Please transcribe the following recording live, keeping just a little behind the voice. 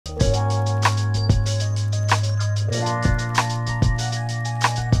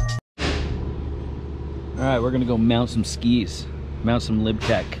right, we're gonna go mount some skis, mount some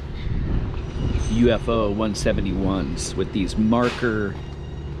LibTech UFO 171s with these marker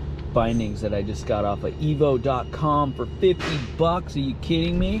bindings that I just got off of evo.com for 50 bucks. Are you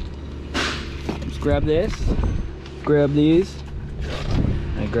kidding me? Just grab this, grab these,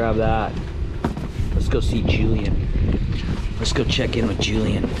 and grab that. Let's go see Julian. Let's go check in with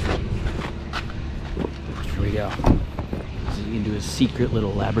Julian. Here we go. He's into his secret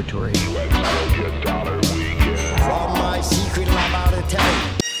little laboratory. From my secret laboratory.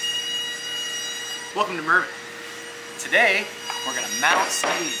 Welcome to Mervin. Today, we're gonna mount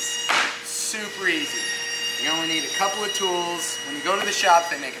skis. Super easy. You only need a couple of tools. When you go to the shop,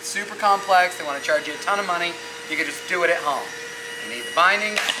 they make it super complex. They want to charge you a ton of money. You can just do it at home. You need the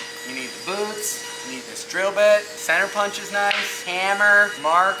binding, you need the boots, you need this drill bit, center punch is nice, hammer,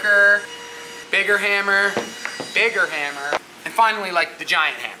 marker, bigger hammer, and finally like the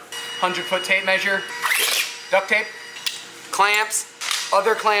giant hammer. 100-foot tape measure, duct tape, clamps,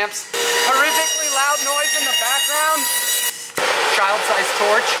 other clamps, horrifically loud noise in the background, child-sized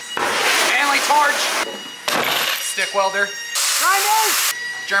torch, family torch, stick welder, grinders,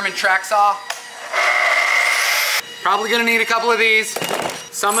 German track saw. Probably gonna need a couple of these,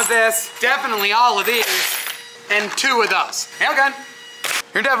 some of this, definitely all of these, and 2 of those. Nail gun.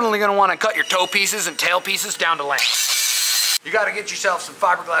 You're definitely gonna wanna cut your toe pieces and tail pieces down to length. You gotta get yourself some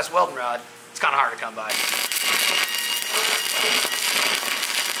fiberglass welding rod. It's kinda hard to come by.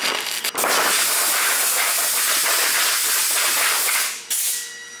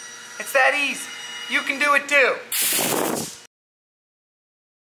 It's that easy. You can do it too.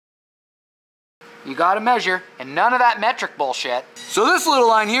 You gotta measure, and none of that metric bullshit. So this little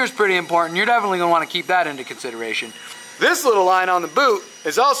line here is pretty important. You're definitely gonna wanna keep that into consideration. This little line on the boot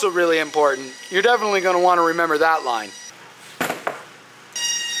is also really important. You're definitely gonna wanna remember that line.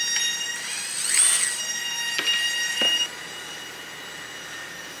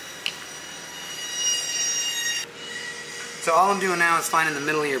 So all I'm doing now is finding the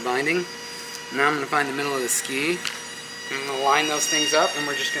middle of your binding. Now I'm gonna find the middle of the ski. I'm gonna line those things up and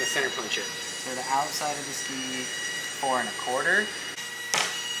we're just gonna center punch it. So the outside of the ski, 4 1/4.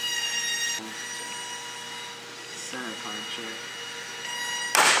 Center punch it.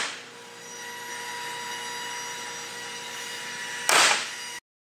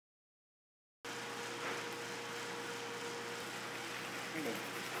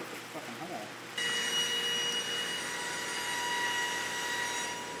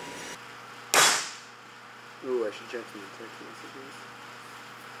 Ooh, I should check some text messages.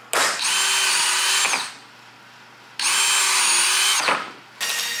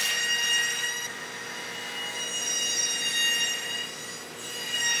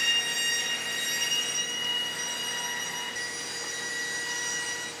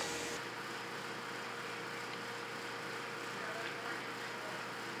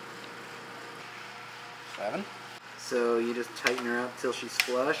 So you just tighten her up till she's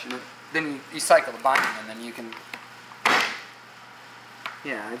flush, and then you cycle the binding, and then you can.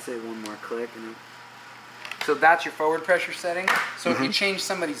 Yeah, I'd say one more click, and so that's your forward pressure setting. So if you change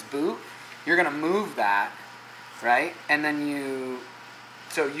somebody's boot, you're gonna move that, right? And then you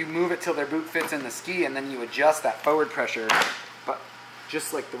move it till their boot fits in the ski, and then you adjust that forward pressure, but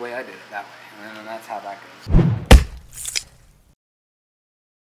just like the way I did it that way, and then that's how that goes.